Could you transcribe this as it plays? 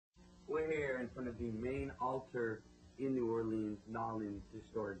in front of the main altar in New Orleans, Layne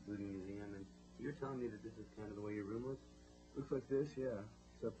Historic Voodoo Museum, and you're telling me that this is kind of the way your room looks? Looks like this, yeah.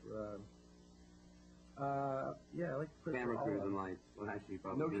 Except for, yeah, I like to put camera crews and lights. Well, actually,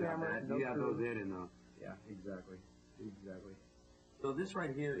 probably no camera, that. no You have crew. those hidden, though. Yeah, exactly. Exactly. So this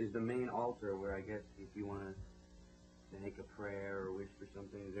right here is the main altar where I guess if you want to make a prayer or wish for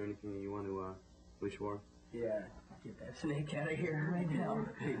something, is there anything that you want to wish for? Yeah, get that snake out of here right now.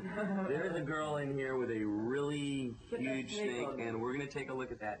 There's a girl in here with a really huge snake, and we're going to take a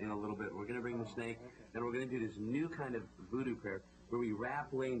look at that in a little bit. We're going to bring the snake, and we're going to do this new kind of voodoo prayer where we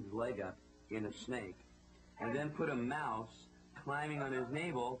wrap Layne's leg up in a snake and then put a mouse climbing on his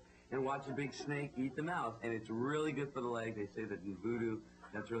navel and watch a big snake eat the mouse. And it's really good for the leg. They say that in voodoo,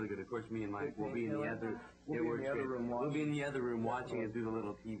 that's really good. Of course, me and Mike will be in the other We'll be in the other room watching it through the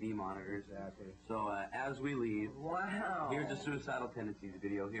little TV monitors. Exactly. So as we leave, Wow. here's a Suicidal Tendencies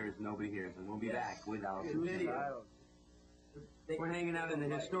video. Here is Nobody Hears, and we'll be back with our video. We're hanging out in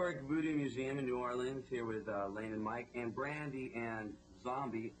the Historic Voodoo Museum in New Orleans here with Layne and Mike and Brandy and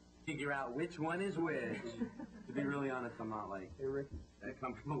Zombie. Figure out which one is which. To be really honest, I'm not like Hey, Ricky, that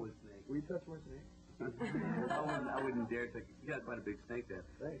comfortable with snakes. will you touch my snake? I wouldn't dare take it. You got quite a big snake there.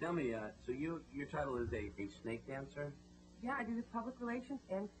 Thanks. Tell me, so your title is a snake dancer? Yeah, I do the public relations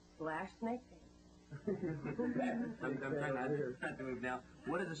and / snake dance. I'm trying not to move now.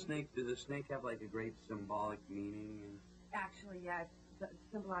 What is a snake? Does a snake have like a great symbolic meaning? Actually, yeah, it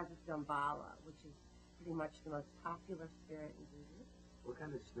symbolizes Damballa, which is pretty much the most popular spirit in voodoo. What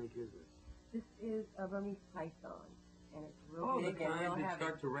kind of snake is this? This is a Burmese python, and it's real Oh, the big and real kind that heavy.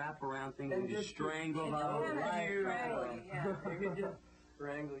 start to wrap around things and just strangle the Yeah, life. strangle, yeah. You could just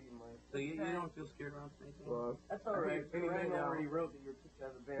strangle you, Mike. So you don't feel scared around snakes? Well, That's all right. Rang already wrote that you're kicked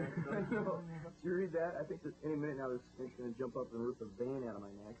out of the band. So. did you read that? I think that any minute now this snake's going to jump up and rip a vein out of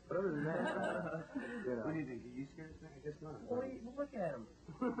my neck. But other than that, you know. What do you think? Are you scared of snakes? I guess not. Well, look at him.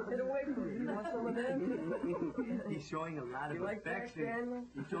 Get away from me. You want some of this? He's showing a lot of You like affection. that, Daniel?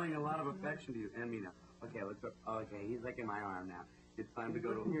 He's showing a lot of affection to you and me now. Okay, let's go. Oh, okay, he's like in my arm now. It's time to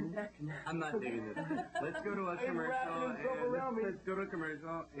go to. Your neck now. I'm not doing this. Let's go to a He's commercial. wrapping himself And around me. let's go to a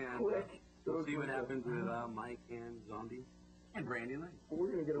commercial and Quick. we'll see what happens with Mike and Zombie and Brandy Layne. We're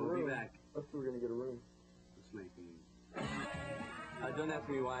going to get a We'll room. be back. Us two are going to get a room. The snake. Don't ask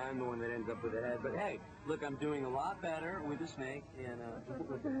me why I'm the one that ends up with the head, but hey, look, I'm doing a lot better with the snake, and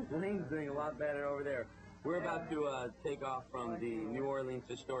Layne's doing a lot better over there. We're about to take off from the New Orleans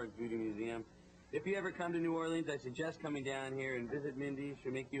Historic Voodoo Museum. If you ever come to New Orleans, I suggest coming down here and visit Mindy.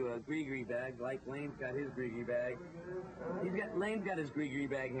 She'll make you a gree-gree bag, like Layne's got his gree-gree bag. Layne's got his gree-gree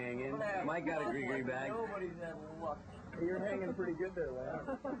bag hanging. Mike got a gree-gree bag. Nobody's had luck. You're hanging pretty good there,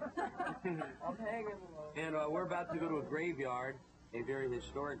 Lance. I'm hanging low. And we're about to go to a graveyard, a very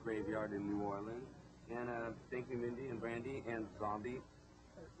historic graveyard in New Orleans. And thank you, Mindy and Brandy and Zombie.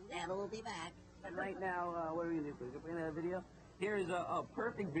 And we'll be back. And right now, what are we going to do? We're going to play another video? Here is a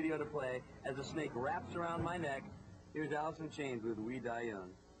perfect video to play as a snake wraps around my neck. Here's Alice in Chains with We Die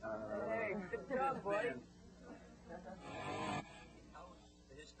Young. Hey, good job, buddy.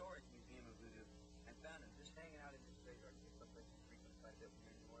 The Historic Museum of Voodoo. I found him just hanging out in this graveyard. It looks like he's frequent quite a bit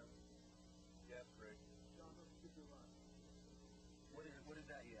here in New Orleans. Jeff, Rick. What is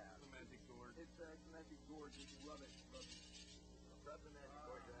that you have? The magic gourd. It's a magic gourd. You can rub it. Rub the magic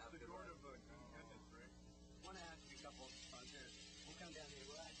gourd. You'll have The good gourd luck. of goodness, Rick. I want to ask you a couple of questions. We'll come down here.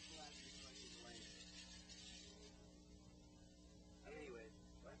 We'll ask you questions, Layne. Anyways,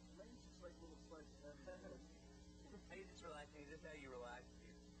 what? Layne's just like little slices of heaven. How you just relaxing? Is this how you relax?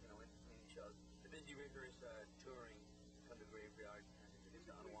 You know, entertaining shows. The busy rigorous touring, come to graveyard, just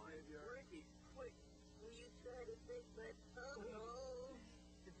to unwind. Ricky, quick. You try to think, but oh no.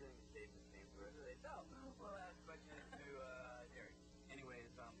 You're doing a statement name for it. No. Well, ask questions to Derek. Anyways,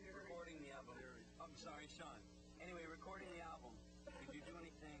 recording the album. I'm sorry, Sean. Anyway, recording the album. Did you do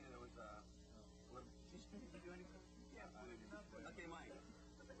anything that was did you do anything? Yeah. Okay, Mike.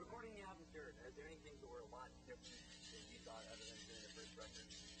 Recording the album, Derek. Is there anything that were a lot different than you thought other than doing the first record?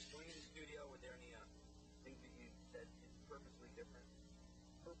 Going in the studio, were there any things that you said is purposely different?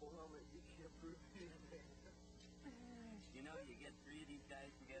 Purple helmet, you can't prove anything. You know, you get three of these guys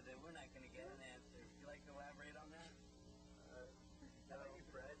together, we're not going to get an answer. Would you like to elaborate on that? How about you,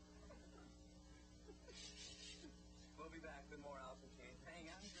 Fred? We'll be back with more Alice in Chains. Hang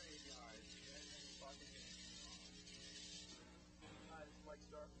on, Graveyard. Hi, this is Mike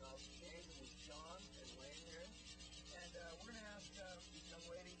Starr from Alice in Chains, and with John and Layne here. And we're going to ask this young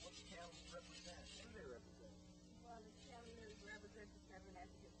lady what the camels represent. What do they represent? Well, the calendars represent the seven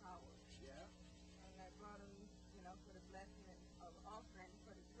African powers. Yeah? And I brought them, you know, for the blessing of offering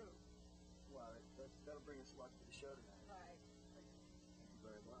for the truth. Wow. show tonight. Right. Thank you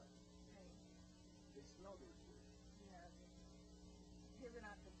very much. Hey, They smell good too. yeah, giving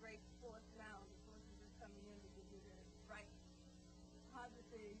out the great force now. The force is just coming in to give you the right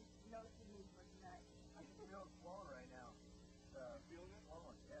positive notes you need for tonight. I can feel it flowing right now. Feeling it?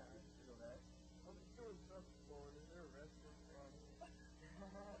 Oh, yeah, I can feel that. I'm doing something flowing. Is there a restaurant around here?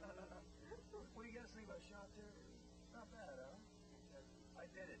 What do you guys think about Sean Terry? Not bad, huh? I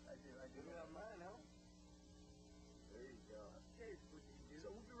did it. I do. Maybe not mine, huh? There you go. Okay,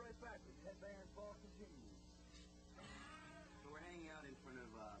 so we'll be right back. The Headbanger Ball continues. So we're hanging out in front of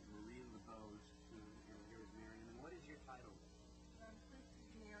Marie LeBeau's tomb, and here's Marion. And what is your title? I'm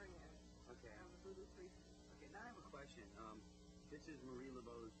Priestess Marion. Okay. I'm a voodoo priestess. Okay, now I have a question. This is Marie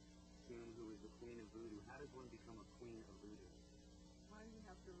LeBeau's tomb, who is the queen of voodoo. How does one become a queen of voodoo? Well, you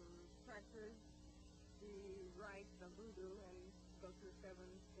have to practice the rites of voodoo and go through 7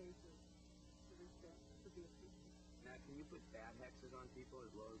 stages to be a priestess. Now, can you put bad hexes on people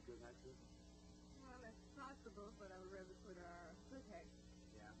as well as good hexes? Well, it's possible, but I would rather put a good hex.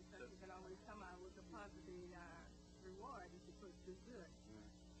 Yeah. Because you can always come out with a positive reward if you put the good.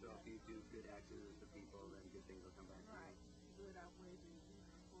 So if you do good hexes to people, then good things will come back to Right. you. Good outweighs the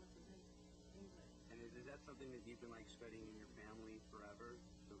forces in England. And is that something that you've been like studying in your family forever,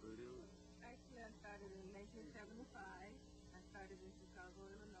 the voodoo? Actually, I started in 1975. I started in Chicago,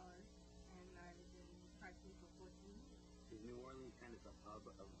 Illinois, and I've been practicing for 14 years. Is New Orleans kind of the hub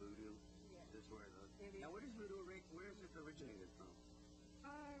of voodoo? Yes. This is where It is. Now, where does voodoo where is it originated from?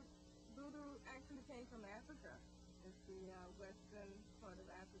 Voodoo actually came from Africa. It's the western part of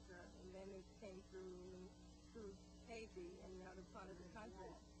Africa, and then it came through Haiti and the other part of the country,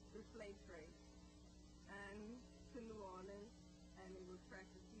 the slave trade, and to New Orleans, and it was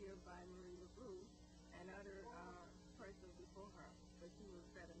practiced here by Marie LeBeau and other persons before her, but she was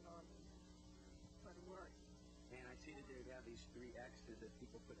set in Orleans for the work. And I see that they have these 3 X's that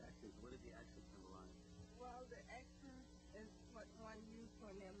people put X's. What does the X's symbolize? Well, the X's is what one uses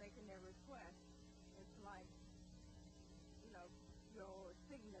when they're making their request. It's like, your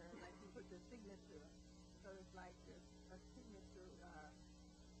signature, like you put your signature. So it's like a signature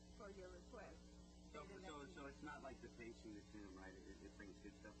for your request. So it's not like the facing the tomb, right? It brings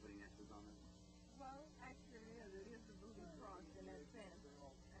good stuff putting X's on it? Well, actually it is a voodoo cross in that sense.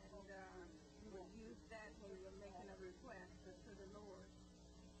 And you would use that when you're making a request to the Lord.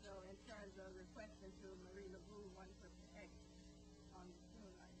 So in terms of requesting to Marie LeBeau, one puts the X on the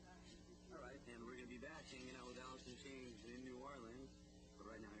tomb like that. All right, and we're going to be back hanging out with Alice in Chains in New Orleans.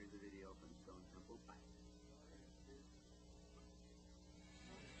 But right now, here's the video from Stone Temple Pipe.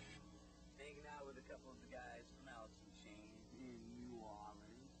 Hanging out with a couple of the guys from Alice in Chains in New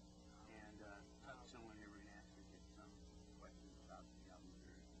Orleans. And someone here, we're going to ask you some questions about the album.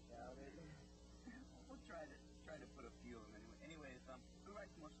 We'll try to put a few of them anyway. Anyways, who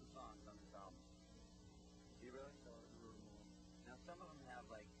writes most of the songs on this album? Do you really? Now, some of them have,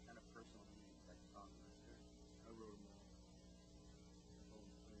 like, kind of personal meanings, like Song Mister. I wrote them all.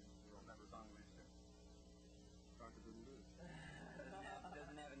 You remember Song Mister? Talk to the loose.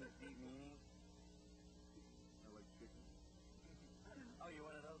 Doesn't have any deep meaning? I like chicken. Oh, you're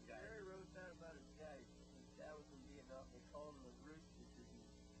one of those guys. Barry wrote that about his dad. His dad was in Vietnam. They called him a rooster because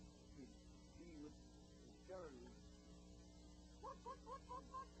he would gun.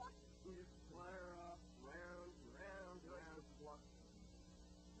 He just fly her off round and round and round.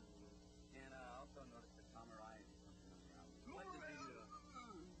 And I also noticed that Tom Mariah did something on the album. What did he do?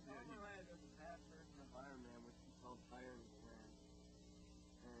 Tom Mariah does a half version of Iron Man, which he called Fire in His Hand.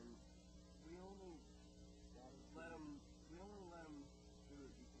 And we only let him do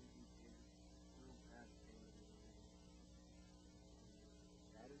it because he did real bad things.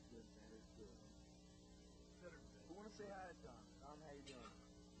 That is good, that is good. I want to say hi to Tom. Tom, how you doing?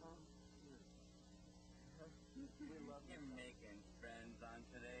 Tom, good. We love you. You're making